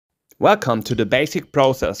Welcome to the basic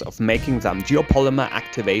process of making some geopolymer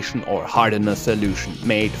activation or hardener solution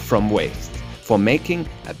made from waste. For making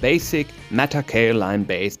a basic metakaolin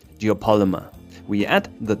based geopolymer, we add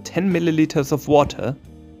the 10 milliliters of water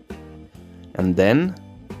and then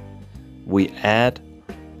we add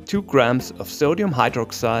 2 grams of sodium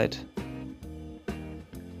hydroxide,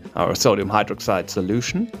 our sodium hydroxide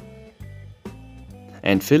solution,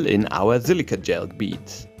 and fill in our silica gel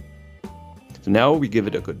beads. So now we give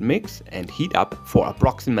it a good mix and heat up for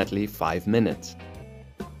approximately 5 minutes.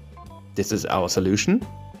 This is our solution.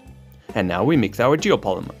 And now we mix our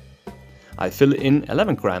geopolymer. I fill in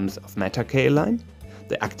 11 grams of metakaolin,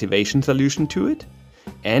 the activation solution to it,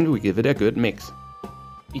 and we give it a good mix.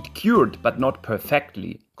 It cured but not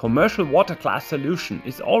perfectly. Commercial water glass solution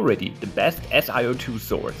is already the best SiO2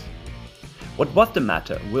 source. What was the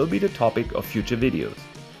matter will be the topic of future videos.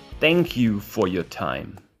 Thank you for your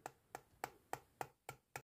time.